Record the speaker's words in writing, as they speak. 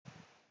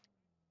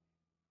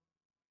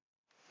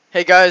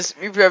Hey guys,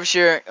 me Brevish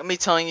here. Let me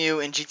telling you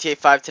in GTA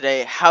 5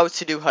 today how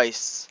to do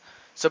heists.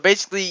 So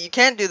basically, you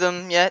can't do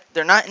them yet.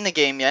 They're not in the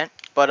game yet,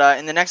 but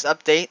in the next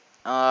update,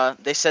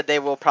 they said they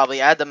will probably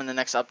add them in the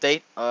next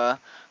update.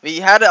 We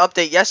had an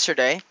update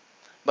yesterday,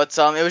 but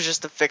it was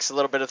just to fix a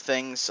little bit of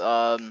things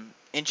in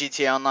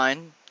GTA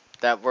Online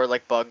that were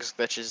like bugs,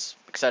 glitches,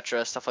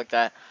 etc., stuff like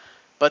that.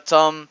 But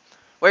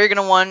what you're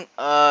gonna want,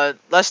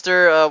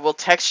 Lester will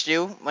text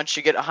you once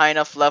you get a high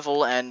enough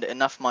level and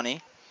enough money.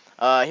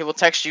 He will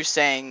text you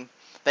saying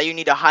that you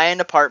need a high-end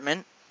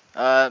apartment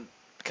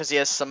because he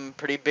has some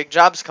pretty big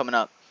jobs coming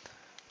up.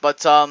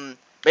 But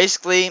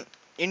basically,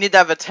 you need to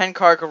have a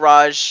 10-car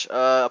garage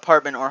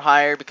apartment or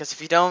higher because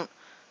if you don't,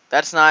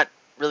 that's not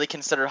really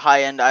considered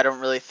high-end. I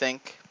don't really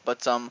think. But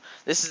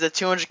this is the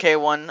 200K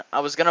one. I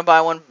was gonna buy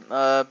one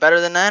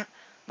better than that,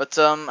 but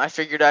I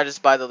figured I'd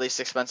just buy the least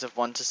expensive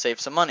one to save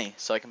some money,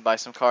 so I can buy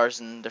some cars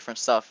and different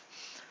stuff.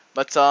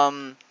 But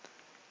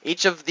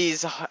each of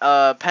these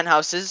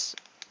penthouses,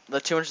 the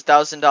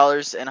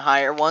 $200,000 and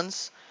higher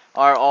ones,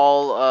 are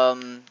all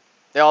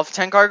they all have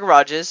 10-car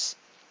garages,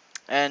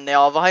 and they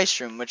all have a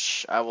heist room,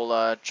 which I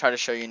will try to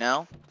show you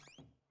now.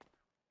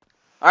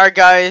 Alright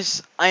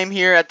guys, I am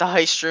here at the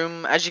heist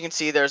room. As you can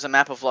see, there's a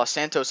map of Los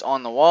Santos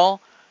on the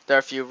wall. There are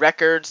a few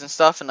records and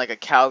stuff, and like a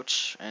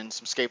couch, and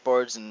some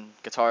skateboards and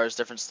guitars,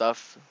 different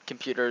stuff,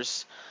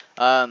 computers.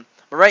 But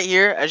right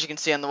here, as you can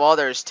see on the wall,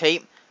 there's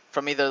tape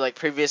from either like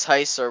previous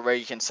heists or where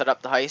you can set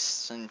up the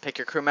heists and pick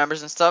your crew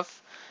members and stuff.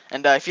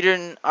 And if you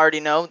didn't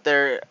already know,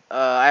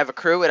 I have a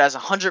crew. It has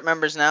 100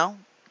 members now.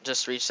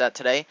 Just reached that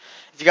today.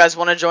 If you guys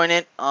want to join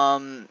it,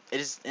 it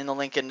is in the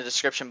link in the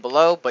description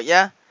below. But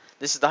yeah,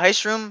 this is the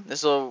heist room.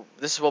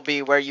 This will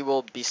be where you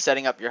will be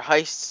setting up your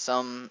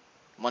heists.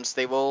 Once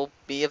they will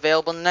be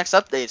available in the next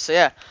update. So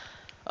yeah,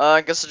 I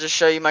guess I'll just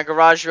show you my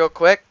garage real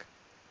quick,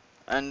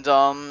 and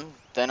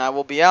then I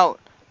will be out.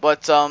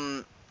 But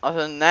other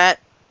than that,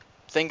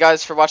 thank you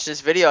guys for watching this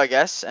video, I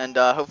guess, and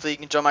hopefully you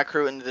can join my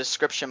crew in the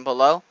description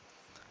below.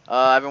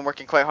 I've been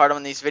working quite hard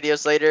on these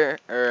videos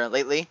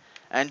lately,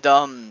 and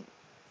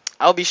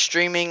I'll be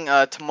streaming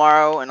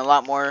tomorrow and a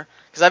lot more,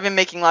 because I've been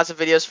making lots of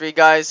videos for you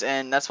guys,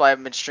 and that's why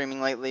I've been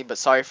streaming lately, but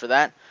sorry for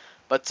that.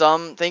 But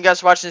thank you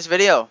guys for watching this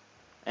video,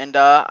 and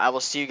I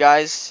will see you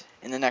guys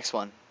in the next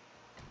one.